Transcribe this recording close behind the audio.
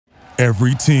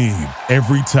Every team,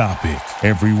 every topic,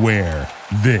 everywhere.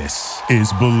 This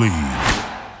is Believe.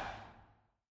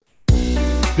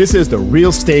 This is the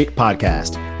Real Estate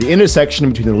Podcast, the intersection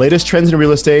between the latest trends in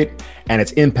real estate and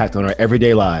its impact on our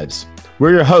everyday lives.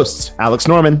 We're your hosts, Alex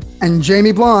Norman and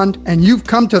Jamie Blonde, and you've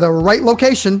come to the right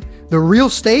location. The Real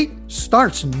Estate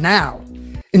starts now.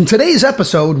 In today's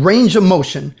episode, Range of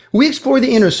Motion, we explore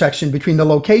the intersection between the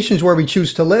locations where we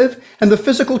choose to live and the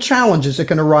physical challenges that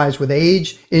can arise with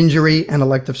age, injury, and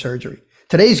elective surgery.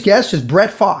 Today's guest is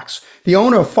Brett Fox, the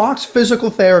owner of Fox Physical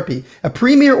Therapy, a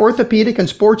premier orthopedic and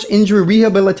sports injury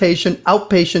rehabilitation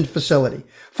outpatient facility.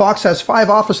 Fox has 5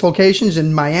 office locations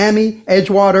in Miami,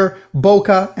 Edgewater,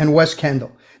 Boca, and West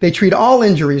Kendall. They treat all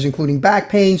injuries, including back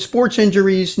pain, sports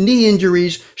injuries, knee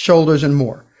injuries, shoulders, and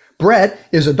more. Brett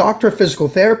is a doctor of physical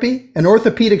therapy, an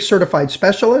orthopedic certified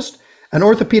specialist, an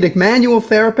orthopedic manual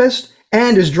therapist,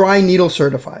 and is dry needle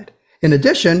certified. In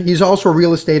addition, he's also a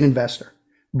real estate investor.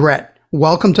 Brett,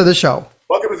 welcome to the show.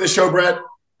 Welcome to the show, Brett.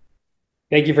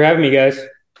 Thank you for having me, guys.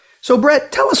 So,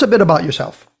 Brett, tell us a bit about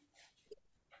yourself.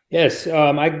 Yes,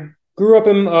 I grew up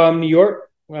in New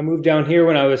York. I moved down here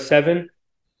when I was 7.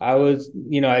 I'm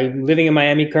living in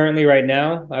Miami currently right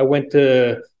now. I went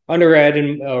to undergrad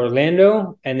in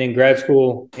Orlando and then grad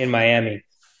school in Miami.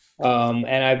 And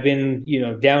I've been,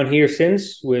 down here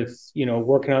since with,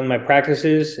 working on my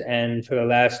practices and for the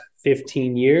last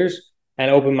 15 years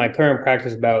and opened my current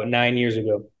practice about 9 years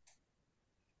ago.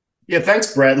 Yeah,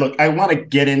 thanks, Brett. Look, I want to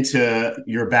get into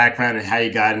your background and how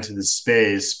you got into this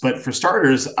space. But for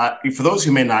starters, for those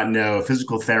who may not know,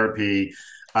 physical therapy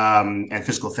and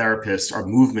physical therapists are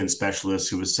movement specialists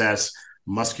who assess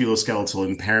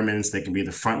musculoskeletal impairments. They can be the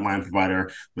frontline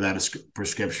provider without a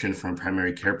prescription from a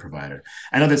primary care provider.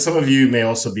 I know that some of you may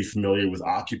also be familiar with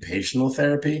occupational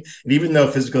therapy. And even though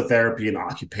physical therapy and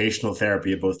occupational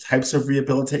therapy are both types of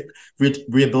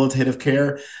rehabilitative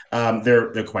care,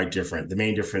 they're quite different. The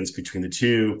main difference between the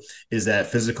two is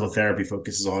that physical therapy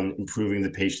focuses on improving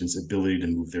the patient's ability to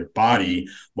move their body,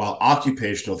 while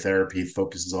occupational therapy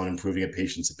focuses on improving a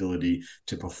patient's ability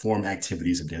to perform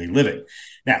activities of daily living.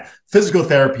 Now, physical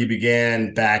therapy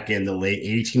began back in the late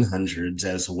 1800s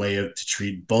as a way to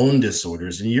treat bone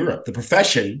disorders in Europe. The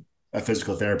profession of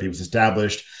physical therapy was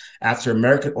established after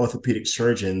American orthopedic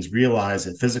surgeons realized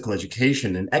that physical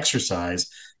education and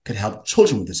exercise could help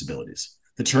children with disabilities.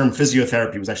 The term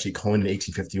physiotherapy was actually coined in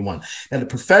 1851. Now, the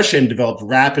profession developed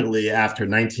rapidly after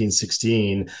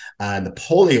 1916 and the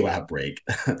polio outbreak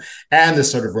and the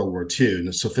start of World War II.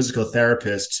 And so physical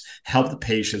therapists helped the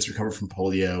patients recover from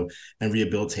polio and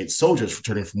rehabilitate soldiers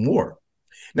returning from war.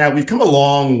 Now, we've come a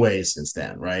long way since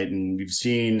then, right? And we've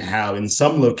seen how in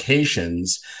some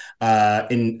locations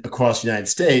across the United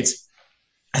States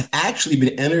have actually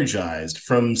been energized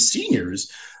from seniors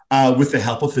with the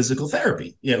help of physical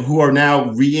therapy, who are now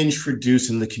reintroduced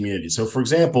in the community. So, for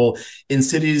example, in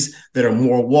cities that are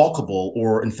more walkable,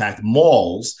 or in fact,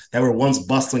 malls that were once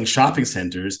bustling shopping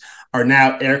centers are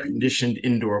now air-conditioned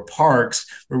indoor parks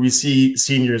where we see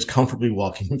seniors comfortably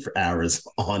walking for hours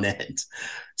on end.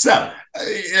 So,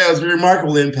 it's a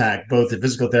remarkable impact both that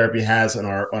physical therapy has on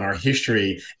our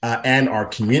history and our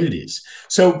communities.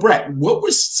 So, Brett, what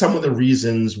were some of the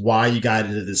reasons why you got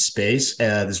into this space,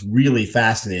 this really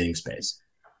fascinating space?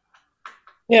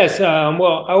 Yes,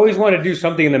 well, I always wanted to do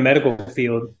something in the medical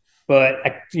field, but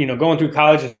going through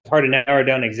college, it's hard to narrow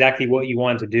down exactly what you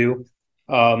want to do.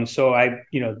 So I,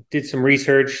 did some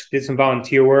research, did some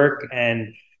volunteer work,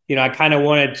 and I kind of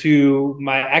wanted to,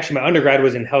 my undergrad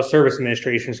was in health service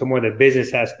administration, so more the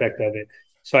business aspect of it.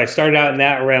 So I started out in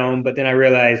that realm, but then I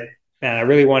realized, man, I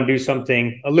really want to do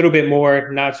something a little bit more,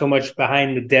 not so much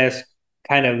behind the desk,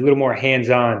 kind of a little more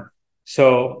hands-on.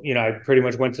 So, I pretty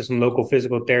much went to some local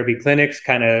physical therapy clinics,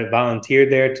 kind of volunteered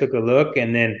there, took a look,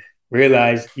 and then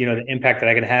realized, the impact that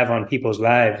I can have on people's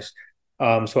lives.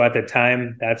 So at the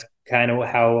time, that's kind of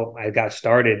how I got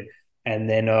started. And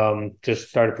then just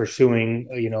started pursuing,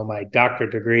 my doctorate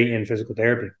degree in physical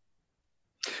therapy.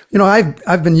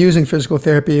 I've been using physical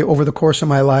therapy over the course of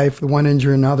my life, the one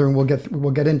injury and another, and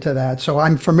we'll get into that. So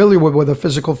I'm familiar with what a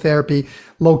physical therapy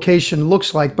location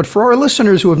looks like. But for our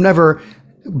listeners who have never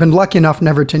been lucky enough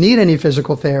never to need any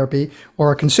physical therapy or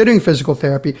are considering physical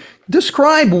therapy,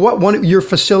 describe what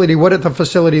the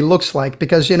facility looks like,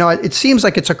 because it seems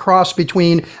like it's a cross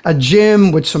between a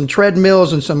gym with some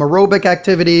treadmills and some aerobic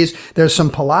activities. There's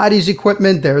some Pilates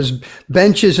equipment, there's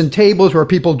benches and tables where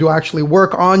people do actually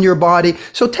work on your body.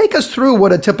 So take us through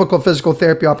what a typical physical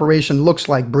therapy operation looks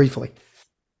like briefly.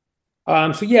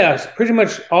 Pretty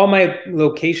much all my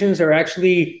locations are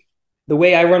actually, the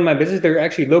way I run my business, they're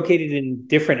actually located in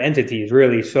different entities,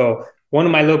 really. So One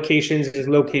of my locations is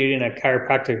located in a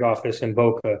chiropractic office in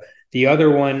Boca. The other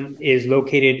one is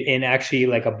located in actually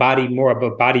like more of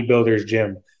a bodybuilder's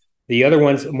gym. The other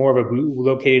one's more of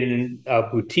located in a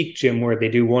boutique gym where they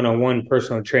do one-on-one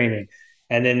personal training.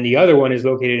 And then the other one is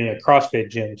located in a CrossFit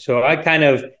gym. So I kind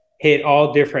of hit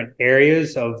all different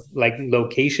areas of like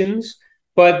locations,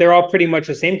 but they're all pretty much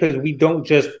the same because we don't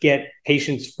just get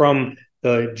patients from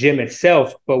the gym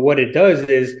itself. But what it does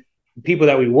is people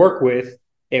that we work with,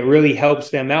 it really helps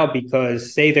them out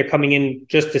because say they're coming in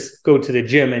just to go to the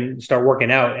gym and start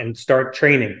working out and start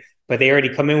training, but they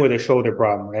already come in with a shoulder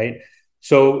problem, right?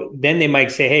 So then they might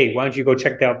say, hey, why don't you go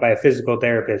checked out by a physical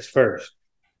therapist first?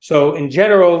 So in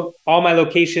general, all my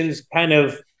locations kind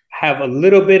of have a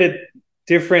little bit of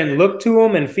different look to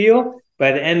them and feel.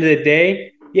 But at the end of the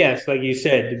day, yes, like you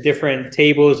said, the different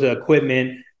tables, the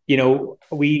equipment,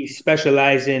 we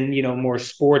specialize in, more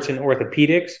sports and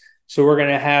orthopedics. So we're going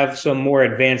to have some more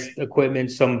advanced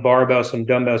equipment, some barbells, some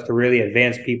dumbbells to really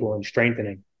advance people in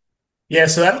strengthening. Yeah,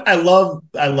 so I love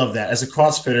that. As a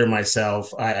CrossFitter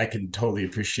myself, I can totally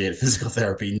appreciate physical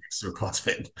therapy next to a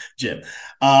CrossFit gym.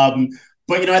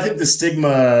 But I think the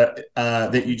stigma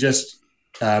that you just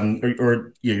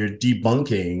you're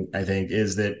debunking, I think,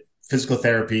 is that physical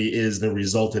therapy is the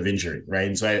result of injury, right?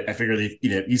 And so I figure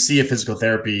that you see a physical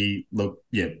therapy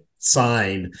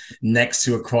sign next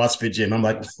to a CrossFit gym, I'm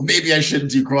like, well, maybe I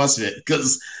shouldn't do CrossFit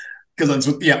because I'm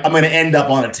going to end up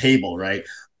on a table, right?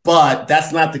 But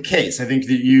that's not the case. I think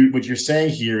that what you're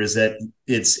saying here is that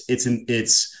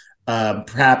it's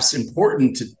perhaps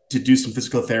important to do some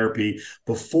physical therapy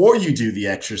before you do the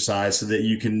exercise so that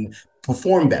you can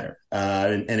perform better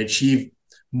and achieve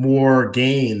more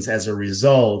gains as a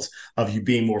result of you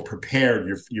being more prepared.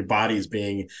 Your body is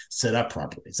being set up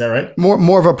properly. Is that right?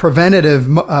 More of a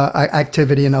preventative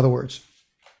activity, in other words.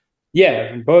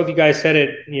 Yeah, both you guys said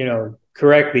it,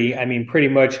 correctly. I mean, pretty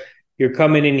much you're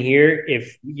coming in here.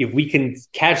 If we can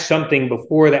catch something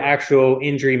before the actual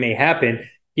injury may happen,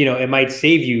 it might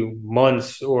save you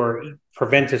months or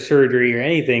prevent a surgery or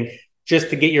anything just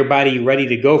to get your body ready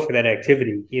to go for that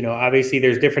activity. Obviously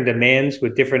there's different demands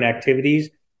with different activities.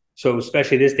 So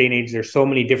especially this day and age, there's so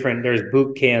many there's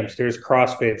boot camps, there's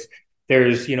CrossFits,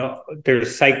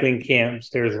 there's cycling camps,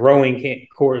 there's rowing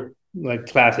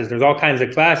classes. There's all kinds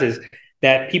of classes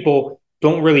that people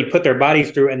don't really put their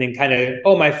bodies through and then kind of,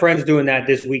 oh, my friend's doing that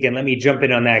this weekend, let me jump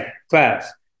in on that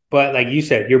class. But like you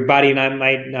said, your body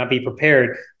might not be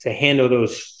prepared to handle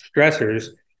those stressors.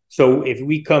 So if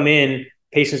we come in,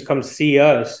 patients come see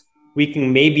us, we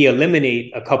can maybe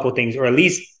eliminate a couple things or at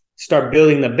least start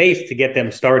building the base to get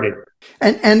them started.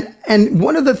 And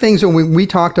one of the things when we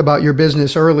talked about your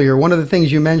business earlier, one of the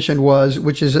things you mentioned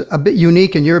which is a bit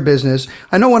unique in your business.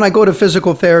 I know when I go to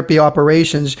physical therapy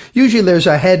operations, usually there's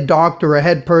a head doctor, a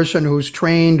head person who's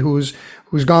trained, who's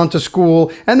gone to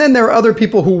school. And then there are other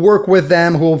people who work with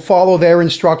them, who will follow their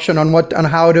instruction on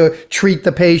how to treat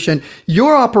the patient.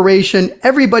 Your operation,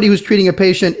 everybody who's treating a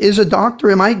patient is a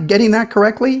doctor. Am I getting that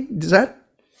correctly?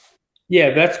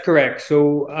 Yeah, that's correct.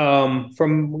 So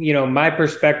from, my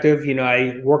perspective,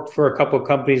 I worked for a couple of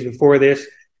companies before this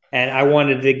and I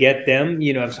wanted to get them,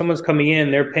 if someone's coming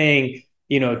in, they're paying,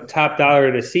 top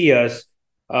dollar to see us,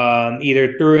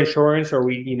 either through insurance or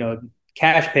we,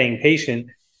 cash paying patient.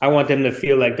 I want them to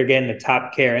feel like they're getting the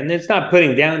top care. And it's not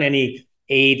putting down any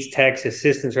aides, techs,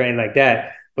 assistants or anything like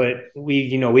that. But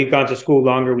we've gone to school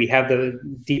longer. We have the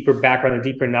deeper background,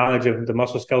 the deeper knowledge of the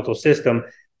musculoskeletal system.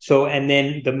 So, and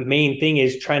then the main thing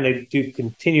is trying to do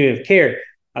continuative care.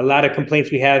 A lot of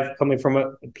complaints we have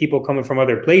people coming from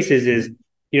other places is,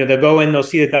 they'll go in, they'll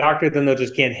see the doctor, then they'll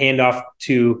just can't hand off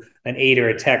to an aide or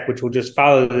a tech, which will just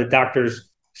follow the doctor's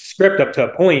script up to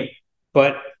a point.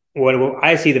 But what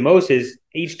I see the most is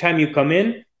each time you come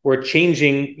in, we're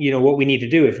changing, what we need to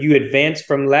do. If you advance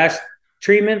from last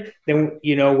treatment, then,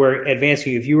 we're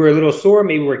advancing you. If you were a little sore,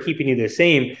 maybe we're keeping you the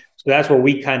same. So that's where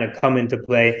we kind of come into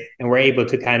play and we're able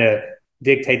to kind of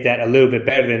dictate that a little bit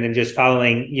better than just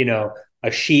following,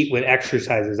 a sheet with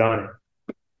exercises on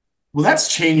it. Well,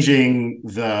 that's changing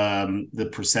the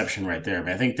perception right there. I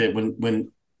mean, I think that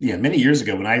when many years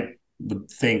ago, when I would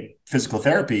think physical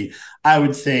therapy, I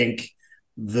would think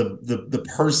the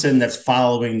person that's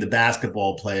following the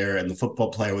basketball player and the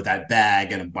football player with that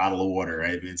bag and a bottle of water,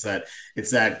 right? It's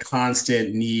that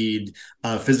constant need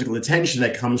of physical attention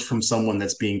that comes from someone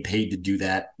that's being paid to do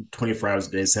that 24 hours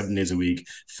a day, 7 days a week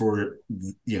for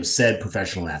said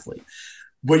professional athlete.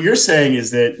 What you're saying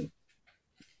is that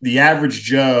the average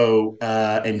Joe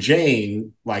and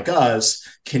Jane like us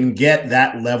can get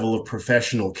that level of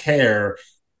professional care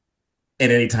at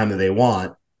any time that they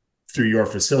want through your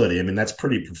facility. I mean, that's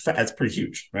pretty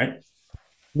huge, right?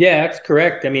 Yeah, that's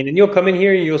correct. I mean, and you'll come in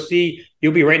here and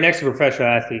you'll be right next to a professional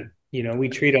athlete. We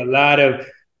treat a lot of,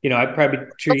 I probably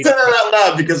I'm treat. saying that out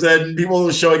loud because then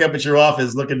people showing up at your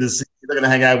office looking to see they're going to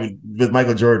hang out with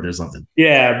Michael Jordan or something.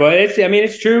 Yeah, but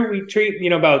it's true. We treat,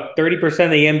 about 30%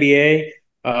 of the NBA,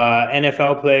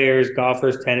 NFL players,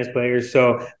 golfers, tennis players.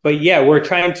 So, but yeah, we're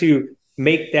trying to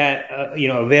make that,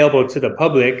 available to the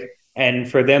public and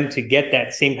for them to get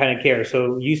that same kind of care.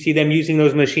 So you see them using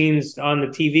those machines on the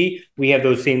TV. We have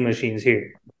those same machines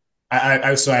here.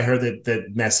 So I heard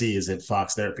that Messi is at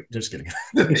Fox Therapy. Just kidding.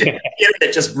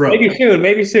 It just broke.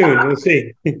 Maybe soon. We'll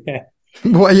see.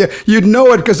 Well, you'd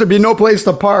know it because there'd be no place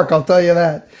to park. I'll tell you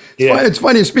that. It's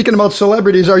funny. Speaking about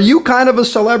celebrities, are you kind of a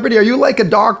celebrity? Are you like a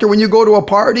doctor when you go to a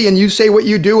party and you say what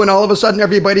you do and all of a sudden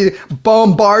everybody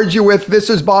bombards you with this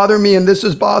is bothering me and this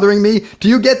is bothering me? Do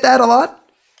you get that a lot?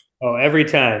 Oh, every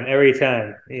time.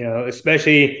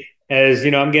 Especially as,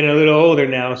 I'm getting a little older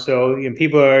now. So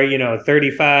people are,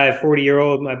 35,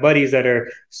 40-year-old, my buddies that are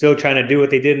still trying to do what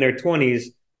they did in their 20s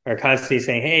are constantly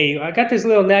saying, hey, I got this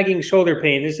little nagging shoulder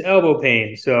pain, this elbow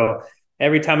pain. So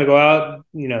every time I go out,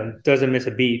 doesn't miss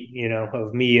a beat,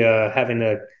 of me having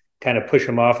to kind of push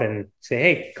them off and say,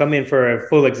 hey, come in for a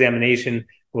full examination.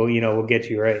 We'll get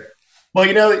you right. Well,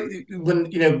 when,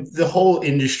 the whole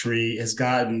industry has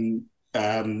gotten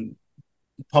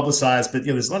publicized, but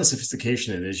there's a lot of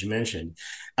sophistication in it, as you mentioned.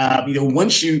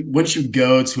 Once you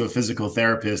go to a physical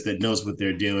therapist that knows what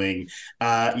they're doing,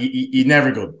 you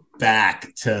never go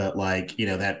back to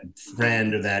that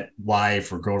friend or that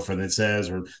wife or girlfriend that says,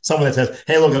 or someone that says,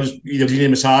 hey, look, do you need a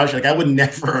massage? I would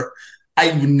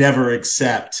never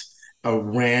accept a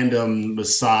random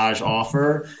massage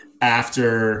offer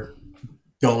after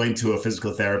going to a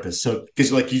physical therapist. So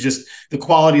because the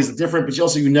quality is different, but you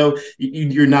also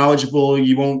you're knowledgeable.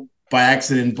 You won't by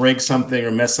accident break something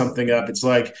or mess something up. It's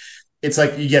like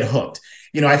you get hooked.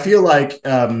 I feel like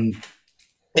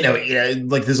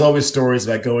like there's always stories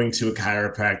about going to a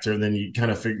chiropractor and then you kind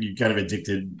of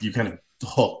addicted, you kind of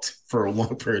hooked for a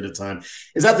long period of time.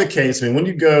 Is that the case? I mean, when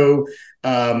you go,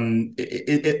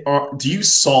 do you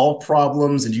solve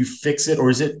problems and do you fix it, or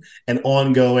is it an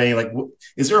ongoing,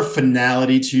 is there a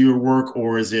finality to your work,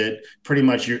 or is it pretty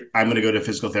much I'm going to go to a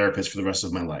physical therapist for the rest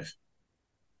of my life?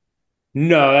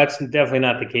 No, that's definitely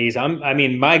not the case.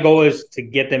 My goal is to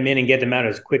get them in and get them out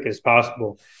as quick as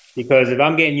possible, because if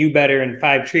I'm getting you better in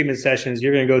 5 treatment sessions,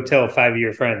 you're going to go tell 5 of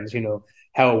your friends,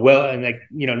 how well, and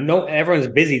everyone's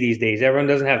busy these days. Everyone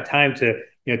doesn't have time to,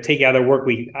 take out their work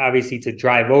week, obviously, to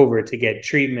drive over to get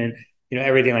treatment,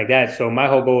 everything like that. So my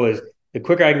whole goal is the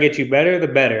quicker I can get you better, the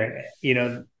better,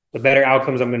 the better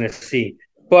outcomes I'm going to see.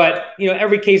 But,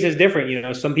 every case is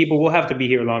different. Some people will have to be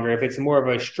here longer if it's more of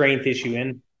a strength issue.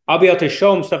 And I'll be able to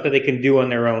show them stuff that they can do on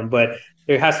their own, but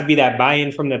there has to be that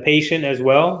buy-in from the patient as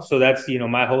well. So that's,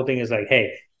 my whole thing is like,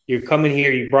 hey, you're coming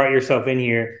here, you brought yourself in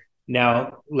here.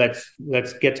 Now let's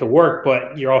get to work,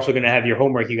 but you're also going to have your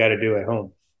homework you got to do at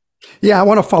home. Yeah, I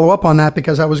want to follow up on that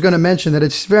because I was going to mention that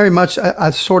it's very much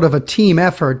a sort of a team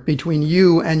effort between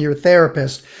you and your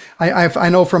therapist. I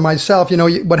know for myself,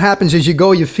 what happens is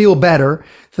you feel better,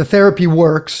 the therapy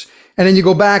works, and then you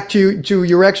go back to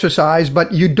your exercise,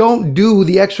 but you don't do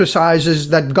the exercises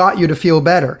that got you to feel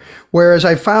better. Whereas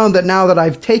I found that now that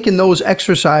I've taken those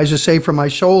exercises, say for my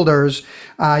shoulders,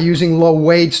 using low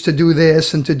weights to do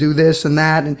this and to do this and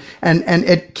that, and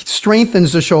it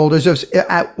strengthens the shoulders.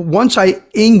 Once I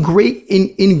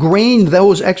ingrain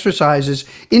those exercises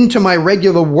into my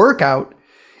regular workout,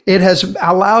 it has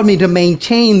allowed me to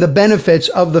maintain the benefits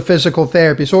of the physical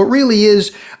therapy. So it really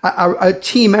is a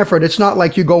team effort. It's not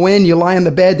like you go in, you lie in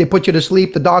the bed, they put you to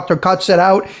sleep, the doctor cuts it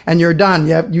out, and you're done.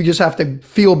 You just have to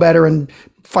feel better and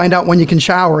find out when you can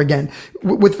shower again.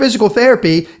 With physical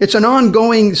therapy, it's an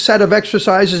ongoing set of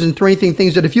exercises and strengthening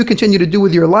things that if you continue to do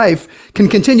with your life, can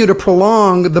continue to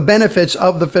prolong the benefits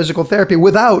of the physical therapy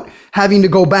without having to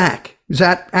go back. Is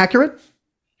that accurate?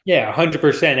 Yeah,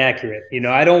 100% accurate.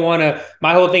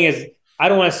 My whole thing is, I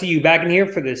don't want to see you back in here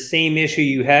for the same issue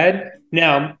you had.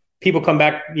 Now, people come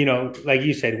back, like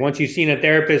you said, once you've seen a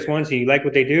therapist once and you like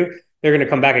what they do, they're going to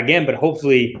come back again. But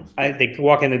hopefully they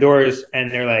walk in the doors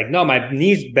and they're like, no, my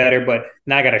knee's better, but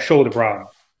now I got a shoulder problem,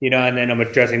 and then I'm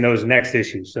addressing those next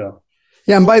issues. So.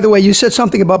 Yeah, and by the way, you said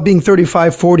something about being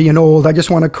 35, 40 and old. I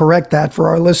just want to correct that for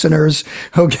our listeners,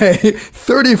 okay?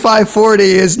 35, 40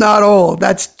 is not old.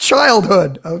 That's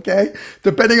childhood, okay?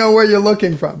 Depending on where you're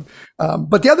looking from.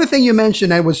 But the other thing you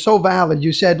mentioned that was so valid,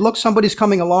 you said, look, somebody's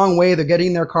coming a long way. They're getting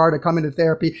in their car to come into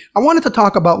therapy. I wanted to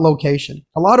talk about location.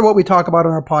 A lot of what we talk about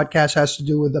on our podcast has to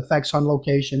do with effects on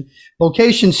location.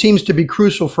 Location seems to be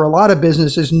crucial for a lot of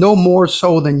businesses, no more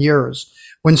so than yours.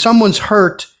 When someone's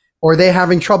hurt, or they're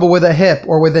having trouble with a hip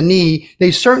or with a knee,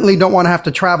 they certainly don't want to have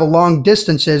to travel long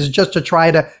distances just to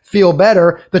try to feel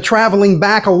better. The traveling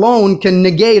back alone can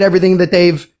negate everything that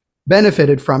they've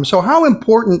benefited from. So how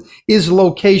important is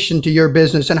location to your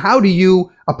business, and how do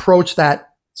you approach that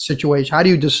situation? How do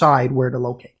you decide where to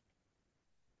locate?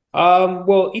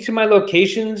 Well, each of my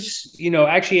locations,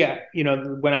 actually,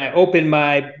 when I opened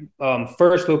my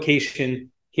first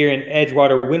location here in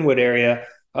Edgewater, Wynwood area,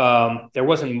 there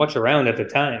wasn't much around at the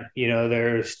time.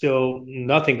 There's still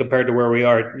nothing compared to where we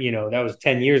are. That was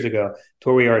 10 years ago to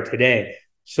where we are today.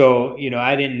 So,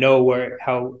 I didn't know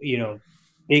how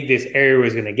big this area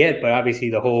was going to get, but obviously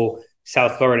the whole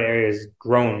South Florida area has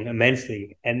grown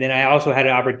immensely. And then I also had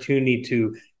an opportunity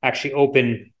to actually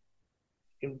open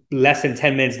less than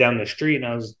 10 minutes down the street. And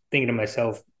I was thinking to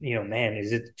myself, man,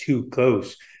 is it too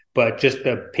close? But just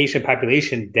the patient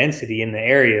population density in the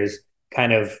areas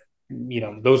kind of,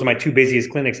 those are my two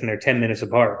busiest clinics, and they're 10 minutes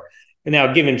apart. And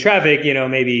now given traffic,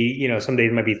 maybe, some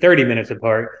days might be 30 minutes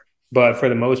apart, but for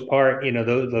the most part,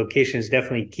 those locations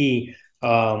definitely key,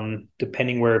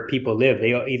 depending where people live.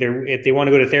 They either, if they want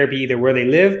to go to therapy, either where they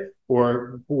live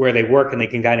or where they work, and they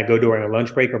can kind of go during a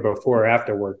lunch break or before or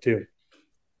after work too.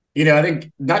 I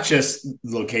think not just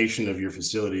the location of your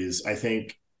facilities. I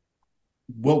think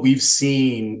what we've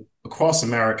seen across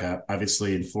America,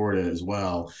 obviously in Florida as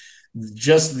well,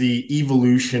 just the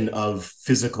evolution of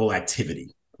physical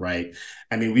activity, right?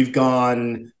 I mean, we've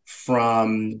gone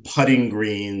from putting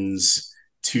greens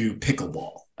to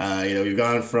pickleball. We've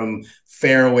gone from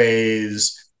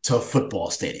fairways to football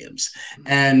stadiums.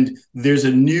 And there's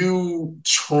a new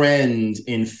trend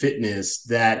in fitness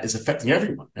that is affecting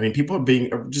everyone. I mean, people are being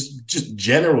just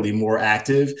generally more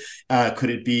active.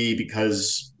 Could it be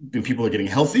because people are getting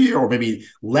healthier, or maybe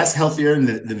less healthier, and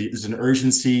there's an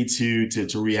urgency to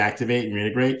reactivate and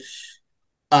reintegrate,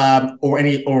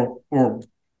 or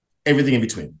everything in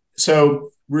between?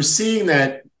 So we're seeing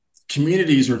that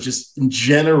communities are just in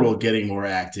general getting more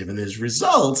active, and as a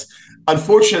result,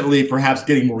 unfortunately, perhaps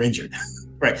getting more injured.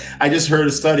 Right. I just heard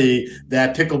a study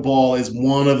that pickleball is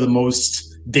one of the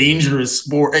most dangerous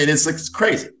sport, and it's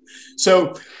crazy.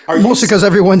 So mostly because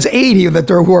everyone's 80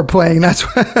 who are playing. That's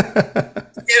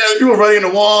people running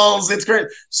into walls. It's great.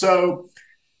 So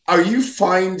are you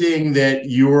finding that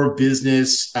your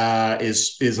business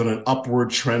is on an upward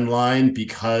trend line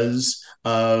because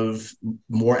of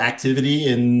more activity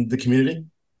in the community?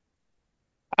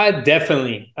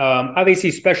 Definitely. Obviously,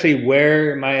 especially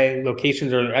where my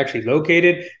locations are actually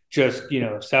located, just,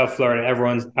 South Florida,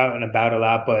 everyone's out and about a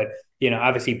lot, but,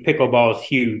 obviously pickleball is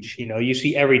huge. You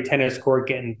see every tennis court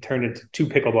getting turned into 2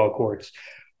 pickleball courts.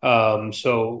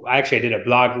 So I did a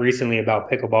blog recently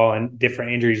about pickleball and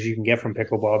different injuries you can get from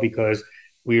pickleball, because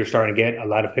we were starting to get a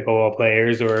lot of pickleball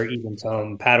players, or even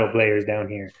some paddle players down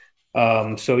here.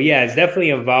 So yeah, it's definitely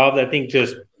evolved. I think,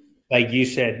 just like you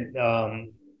said,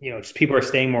 just people are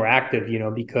staying more active,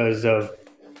 because of,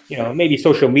 maybe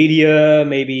social media,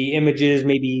 maybe images,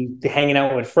 maybe hanging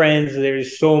out with friends.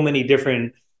 There's so many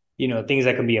different, things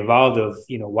that can be involved of,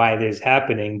 why this is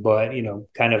happening, but,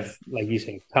 kind of like you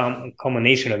say,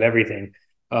 culmination of everything.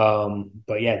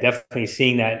 But yeah, definitely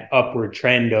seeing that upward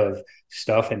trend of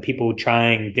stuff and people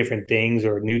trying different things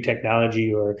or new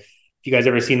technology. Or if you guys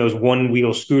ever seen those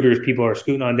 1-wheel scooters people are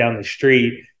scooting on down the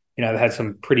street, I've had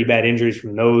some pretty bad injuries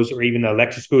from those, or even the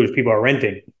electric scooters people are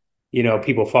renting,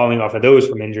 people falling off of those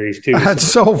from injuries too. That's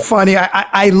so funny.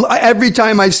 I every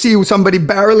time I see somebody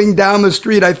barreling down the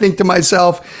street, I think to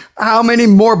myself, how many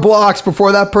more blocks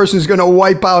before that person is going to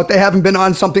wipe out? They haven't been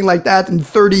on something like that in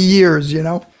 30 years,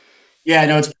 Yeah,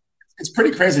 no, it's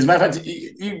pretty crazy. As a matter of fact,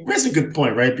 you raise a good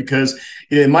point, right? Because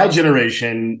in my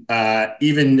generation,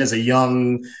 even as a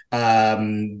young,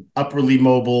 upwardly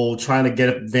mobile, trying to get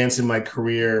advanced in my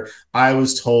career, I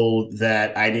was told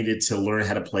that I needed to learn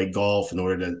how to play golf in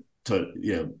order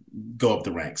to go up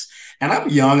the ranks. And I'm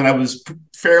young, and I was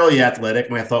fairly athletic,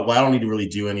 and I thought, well, I don't need to really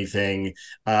do anything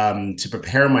to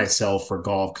prepare myself for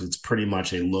golf, because it's pretty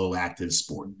much a low active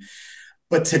sport.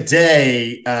 But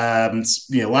today, a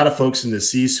lot of folks in the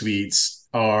C-suites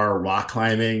are rock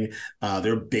climbing,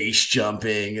 they're base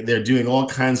jumping, they're doing all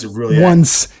kinds of really and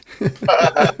so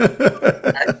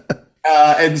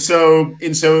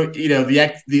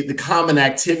the common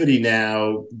activity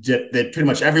now that pretty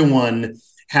much everyone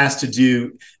has to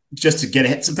do just to get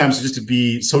ahead, sometimes just to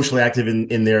be socially active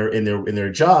in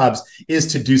their jobs, is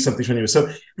to do something strenuous.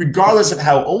 So regardless of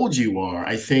how old you are,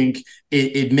 I think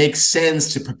it makes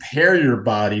sense to prepare your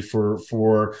body for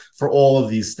all of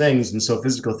these things. And so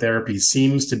physical therapy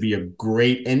seems to be a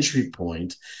great entry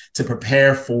point to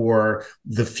prepare for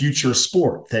the future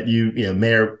sport that you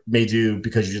may do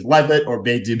because you just love it, or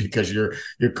may do because your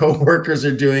coworkers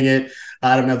are doing it.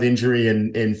 I don't know the injury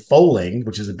in foaling,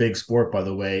 which is a big sport, by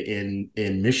the way,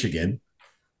 in Michigan.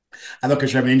 I'm not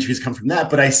sure how many injuries come from that,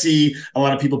 but I see a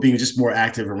lot of people being just more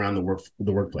active around the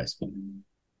workplace.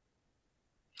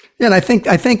 Yeah, and I think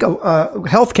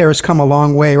healthcare has come a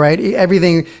long way, right?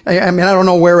 Everything. I mean, I don't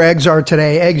know where eggs are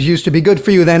today. Eggs used to be good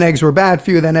for you, then eggs were bad for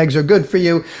you, then eggs are good for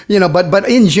you. But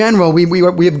in general,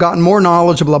 we have gotten more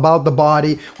knowledgeable about the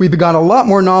body. We've got a lot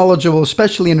more knowledgeable,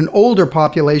 especially in an older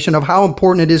population, of how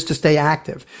important it is to stay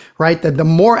active, right? That the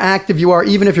more active you are,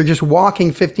 even if you're just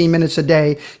walking 15 minutes a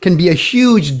day, can be a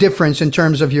huge difference in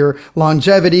terms of your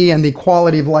longevity and the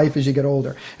quality of life as you get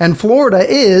older. And Florida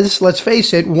is, let's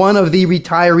face it, one of the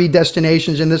retiree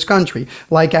destinations in this country,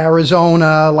 like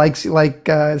Arizona, like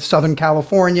Southern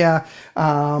California,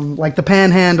 like the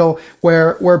Panhandle,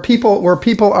 where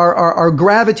people are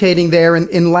gravitating there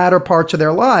in latter parts of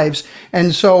their lives.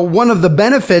 And so one of the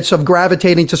benefits of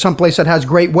gravitating to someplace that has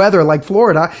great weather like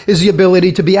Florida is the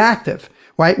ability to be active,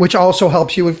 right? Which also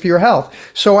helps you with your health.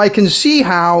 So I can see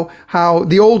how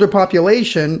the older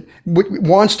population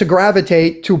wants to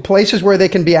gravitate to places where they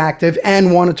can be active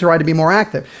and want to try to be more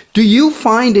active. Do you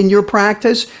find in your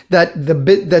practice that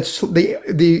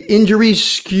the injuries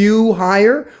skew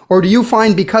higher, or do you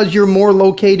find because you're more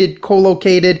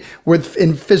co-located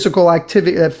in physical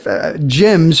activity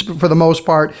gyms for the most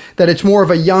part, that it's more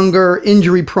of a younger,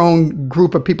 injury-prone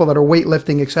group of people that are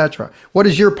weightlifting, etc.? What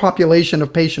does your population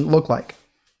of patient look like?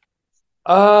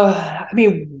 I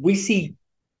mean, we see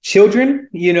children,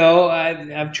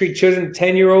 I've treated children,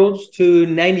 10-year-olds to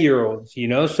 90-year-olds,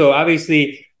 so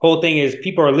obviously whole thing is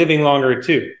people are living longer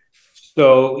too.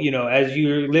 So, as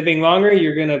you're living longer,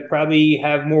 you're going to probably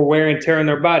have more wear and tear on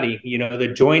their body. The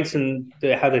joints and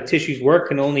how the tissues work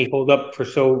can only hold up for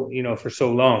so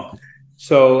long.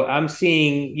 So I'm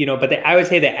seeing, but I would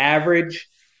say the average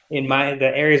in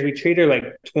the areas we treat are like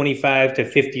 25 to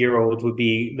 50-year-olds would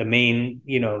be the main,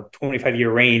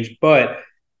 25-year range. But,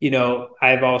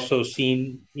 I've also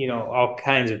seen, all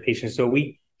kinds of patients. So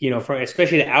we, from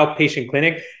especially the outpatient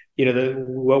clinic,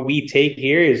 what we take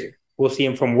here is we'll see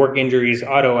them from work injuries,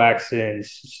 auto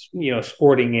accidents,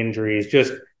 sporting injuries,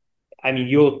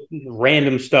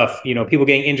 random stuff, people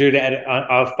getting injured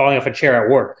falling off a chair at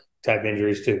work type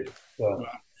injuries too. So.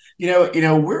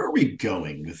 Where are we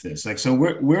going with this? Like, so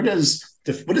what does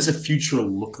the future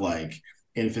look like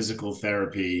in physical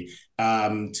therapy?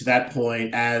 To that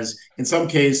point, as in some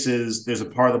cases, there's a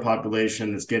part of the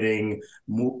population that's getting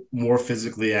more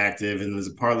physically active, and there's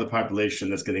a part of the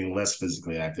population that's getting less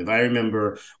physically active. I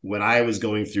remember when I was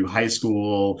going through high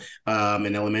school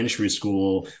and elementary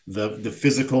school, the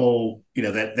physical,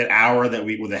 that hour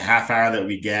the half hour that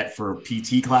we get for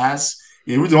PT class.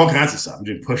 We're doing all kinds of stuff. I'm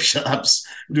doing push-ups,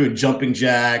 I'm doing jumping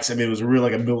jacks. I mean, it was really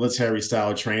like a military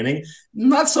style training.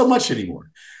 Not so much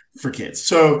anymore for kids.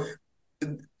 So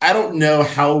I don't know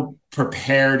how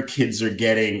prepared kids are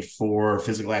getting for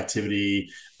physical activity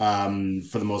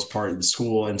for the most part in the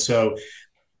school. And so,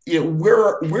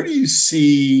 where do you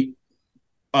see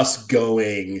us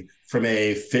going from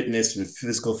a fitness and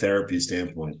physical therapy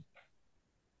standpoint?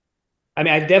 I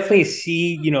mean, I definitely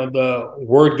see, the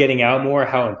word getting out more,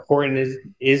 how important it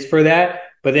is for that.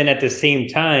 But then at the same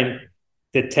time,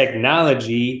 the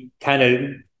technology kind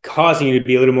of causing you to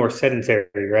be a little more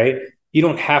sedentary, right? You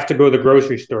don't have to go to the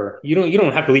grocery store. You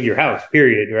don't have to leave your house,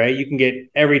 period, right? You can get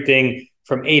everything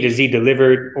from A to Z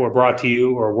delivered or brought to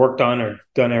you or worked on or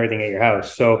done everything at your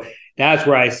house. So that's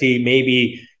where I see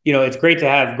maybe, it's great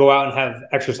to go out and have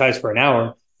exercise for an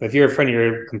hour. But if you're in front of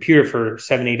your computer for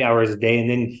 7-8 hours a day, and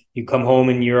then you come home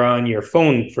and you're on your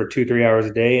phone for 2-3 hours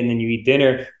a day, and then you eat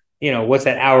dinner, what's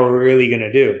that hour really going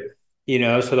to do?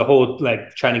 So the whole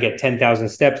trying to get 10,000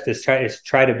 steps is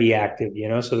try to be active,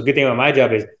 So the good thing about my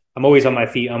job is I'm always on my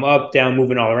feet. I'm up, down,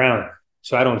 moving all around.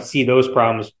 So I don't see those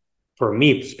problems for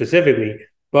me specifically.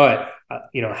 But,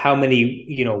 how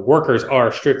many, workers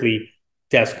are strictly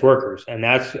desk workers. And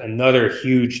that's another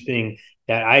huge thing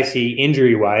that I see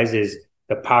injury wise is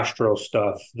the postural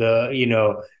stuff,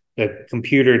 the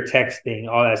computer texting,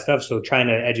 all that stuff. So trying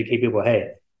to educate people,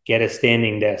 hey, get a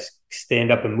standing desk,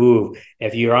 stand up and move.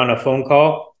 If you're on a phone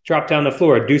call, drop down the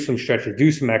floor, do some stretches,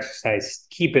 do some exercise,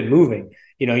 keep it moving.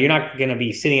 You're not going to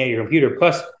be sitting at your computer.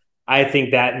 Plus, I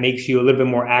think that makes you a little bit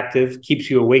more active, keeps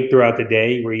you awake throughout the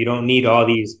day, where you don't need all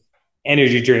these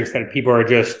energy drinks that people are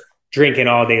just drinking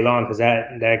all day long, because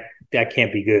that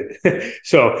can't be good.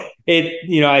 So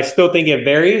I still think it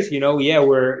varies.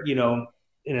 We're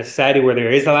in a society where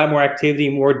there is a lot more activity,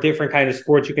 more different kinds of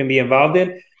sports you can be involved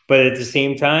in, but at the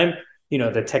same time,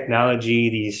 the technology,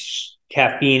 these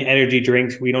caffeine energy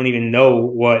drinks, we don't even know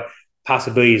what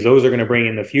possibilities those are going to bring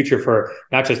in the future for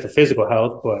not just the physical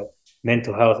health, but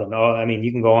mental health and all. I mean,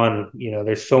 you can go on,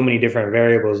 there's so many different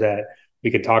variables that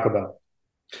we could talk about.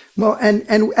 Well, and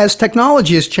as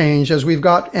technology has changed, as we've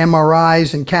got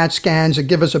MRIs and CAT scans that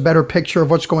give us a better picture of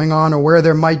what's going on or where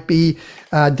there might be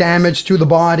damage to the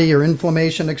body or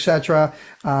inflammation, etc.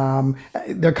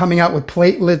 They're coming out with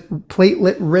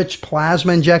platelet-rich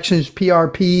plasma injections,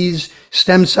 PRPs,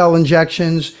 stem cell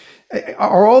injections.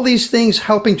 Are all these things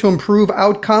helping to improve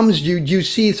outcomes? Do you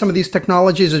see some of these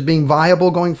technologies as being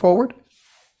viable going forward?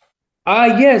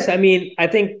 Yes. I mean, I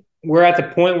think we're at the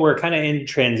point where we're kind of in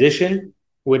transition.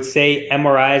 Would say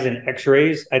MRIs and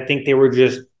X-rays, I think they were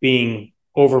just being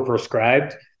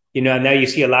overprescribed. Now you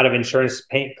see a lot of insurance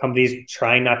companies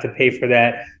trying not to pay for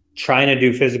that, trying to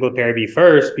do physical therapy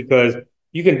first, because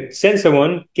you can send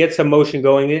someone, get some motion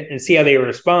going and see how they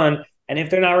respond. And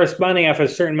if they're not responding after a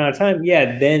certain amount of time,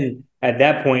 then at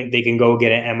that point they can go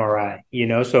get an MRI,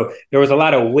 So there was a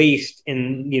lot of waste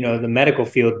in, the medical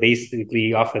field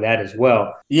basically off of that as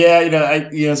well. Yeah,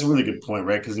 it's a really good point,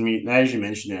 right? Because as you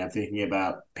mentioned it, I'm thinking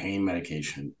about pain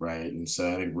medication, right? And so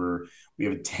I think we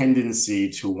have a tendency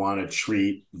to want to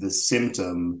treat the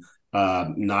symptom,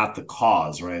 not the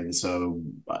cause, right? And so,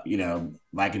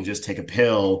 I can just take a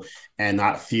pill and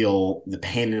not feel the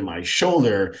pain in my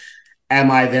shoulder. Am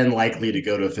I then likely to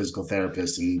go to a physical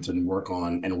therapist and to work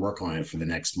on it for the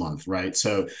next month, right?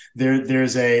 So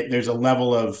there's a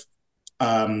level of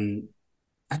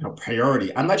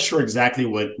priority. I'm not sure exactly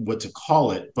what to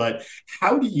call it, but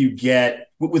how do you get,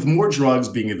 with more drugs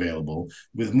being available,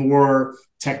 with more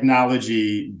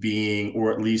technology being,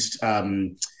 or at least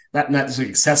not necessarily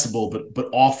accessible, but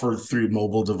offered through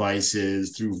mobile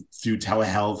devices, through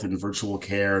telehealth and virtual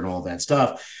care and all that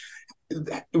stuff.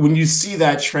 When you see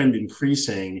that trend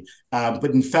increasing,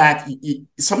 but in fact,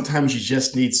 sometimes you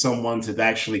just need someone to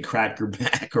actually crack your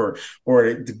back or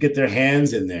to get their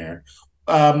hands in there.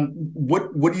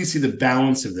 What do you see the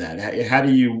balance of that? Are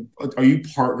you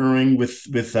partnering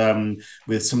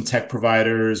with some tech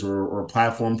providers or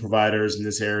platform providers in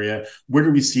this area? Where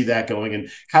do we see that going, and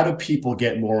how do people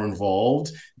get more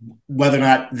involved? Whether or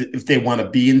not if they want to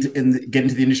be get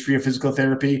into the industry of physical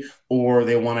therapy, or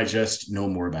they want to just know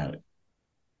more about it.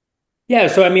 Yeah.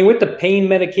 So, I mean, with the pain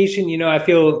medication, I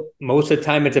feel most of the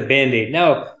time it's a Band-Aid.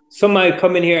 Now, some might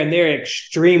come in here and they're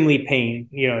extremely pain,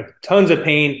 tons of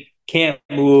pain, can't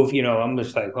move, I'm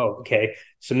just like, oh, okay.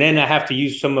 So then I have to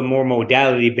use some of the more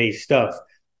modality-based stuff.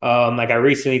 Like I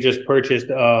recently just purchased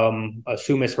a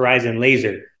Sumis Horizon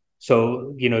laser.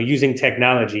 So, using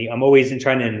technology, I'm always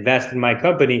trying to invest in my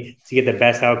company to get the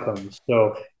best outcomes.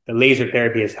 So the laser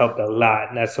therapy has helped a lot.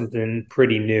 And that's something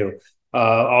pretty new.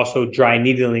 Also dry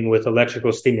needling with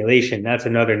electrical stimulation. That's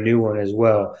another new one as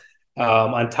well.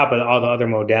 On top of all the other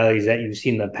modalities that you've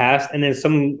seen in the past. And then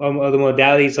some other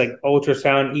modalities like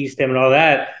ultrasound, E-stim and all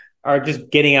that are just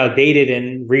getting outdated,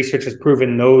 and research has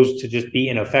proven those to just be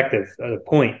ineffective at a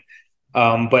point.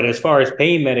 But as far as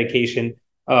pain medication,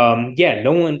 a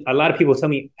lot of people tell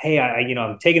me, hey,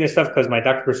 I'm taking this stuff because my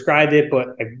doctor prescribed it,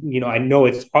 but I know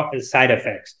it's side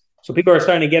effects. So people are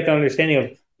starting to get the understanding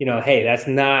of, hey, that's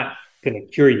not going to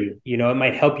cure you. It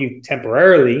might help you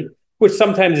temporarily, which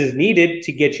sometimes is needed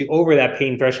to get you over that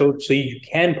pain threshold so you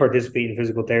can participate in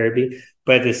physical therapy.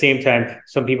 But at the same time,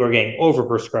 some people are getting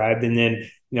overprescribed. And then,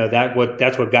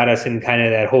 that's what got us in kind of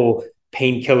that whole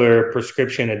painkiller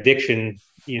prescription addiction,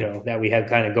 that we have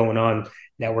kind of going on,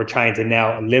 that we're trying to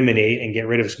now eliminate and get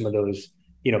rid of some of those,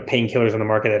 painkillers on the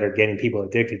market that are getting people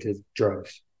addicted to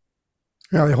drugs.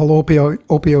 Yeah, the whole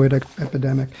opioid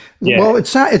epidemic. Yeah. Well, it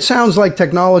sounds like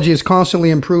technology is constantly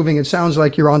improving. It sounds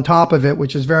like you're on top of it,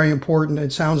 which is very important.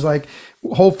 It sounds like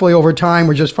hopefully over time,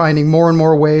 we're just finding more and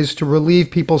more ways to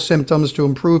relieve people's symptoms, to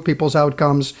improve people's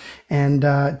outcomes, and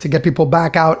to get people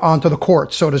back out onto the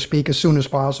court, so to speak, as soon as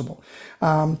possible.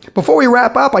 Before we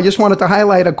wrap up, I just wanted to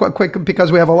highlight a quick,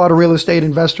 because we have a lot of real estate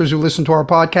investors who listen to our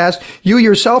podcast. You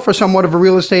yourself are somewhat of a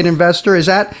real estate investor. Is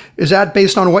that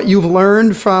based on what you've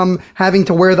learned from having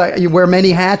to you wear many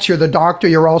hats? You're the doctor.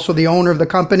 You're also the owner of the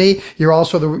company. You're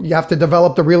also you have to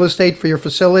develop the real estate for your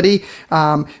facility.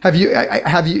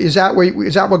 Is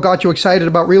that what got you excited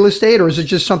about real estate, or is it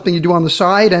just something you do on the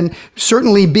side? And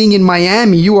certainly being in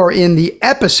Miami, you are in the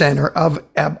epicenter of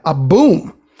a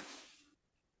boom.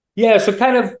 Yeah, so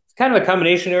kind of a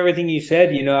combination of everything you said.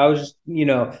 I was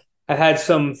just, I had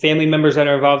some family members that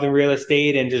are involved in real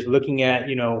estate and just looking at,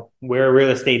 where real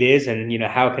estate is and,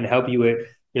 how it can help you with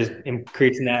just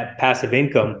increasing that passive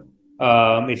income.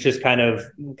 It's just kind of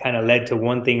led to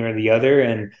one thing or the other.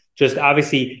 And just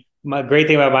obviously my great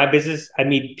thing about my business, I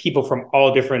meet people from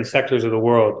all different sectors of the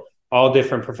world, all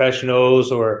different professionals,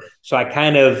 so I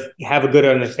kind of have a good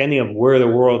understanding of where the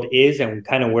world is and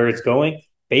kind of where it's going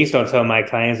based on some of my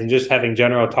clients, and just having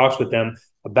general talks with them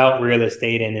about real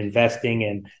estate and investing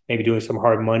and maybe doing some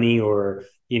hard money or,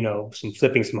 some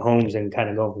flipping some homes and kind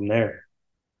of going from there.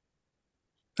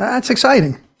 That's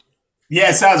exciting. Yeah,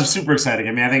 it sounds super exciting.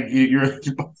 I mean, I think you're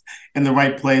both in the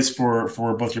right place for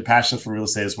both your passion for real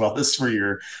estate as well as for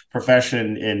your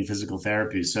profession in physical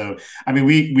therapy. So, I mean,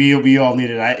 we all need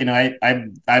it.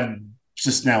 I'm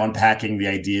just now unpacking the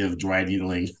idea of dry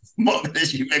needling,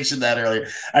 as you mentioned that earlier.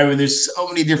 I mean, there's so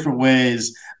many different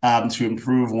ways to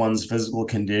improve one's physical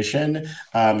condition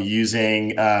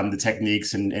using the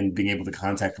techniques and being able to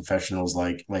contact professionals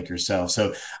like yourself.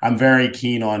 So I'm very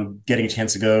keen on getting a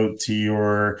chance to go to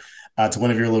your to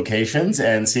one of your locations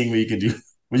and seeing what you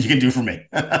can do for me.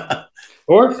 Of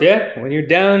course, yeah. When you're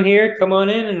down here, come on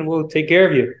in and we'll take care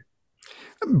of you.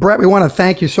 Brett, we want to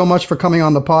thank you so much for coming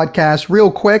on the podcast.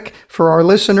 Real quick, for our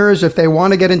listeners, if they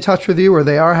want to get in touch with you or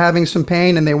they are having some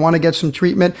pain and they want to get some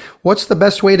treatment, what's the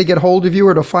best way to get hold of you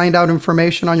or to find out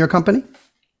information on your company?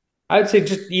 I'd say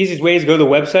just the easiest way is go to the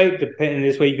website. And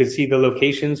this way you can see the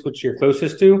locations which you're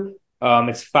closest to.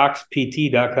 It's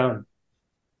foxpt.com.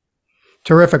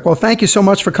 Terrific. Well, thank you so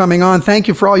much for coming on. Thank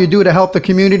you for all you do to help the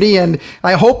community. And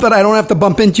I hope that I don't have to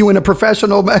bump into you in a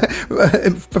professional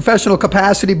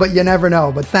capacity, but you never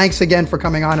know. But thanks again for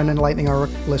coming on and enlightening our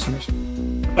listeners.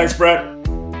 Thanks, Brett.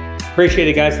 Appreciate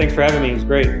it, guys. Thanks for having me. It was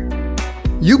great.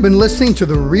 You've been listening to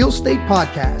the Real Estate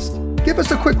Podcast. Give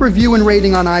us a quick review and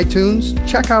rating on iTunes.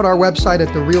 Check out our website at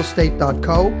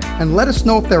therealestate.co and let us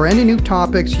know if there are any new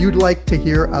topics you'd like to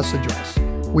hear us address.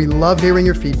 We love hearing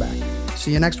your feedback.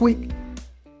 See you next week.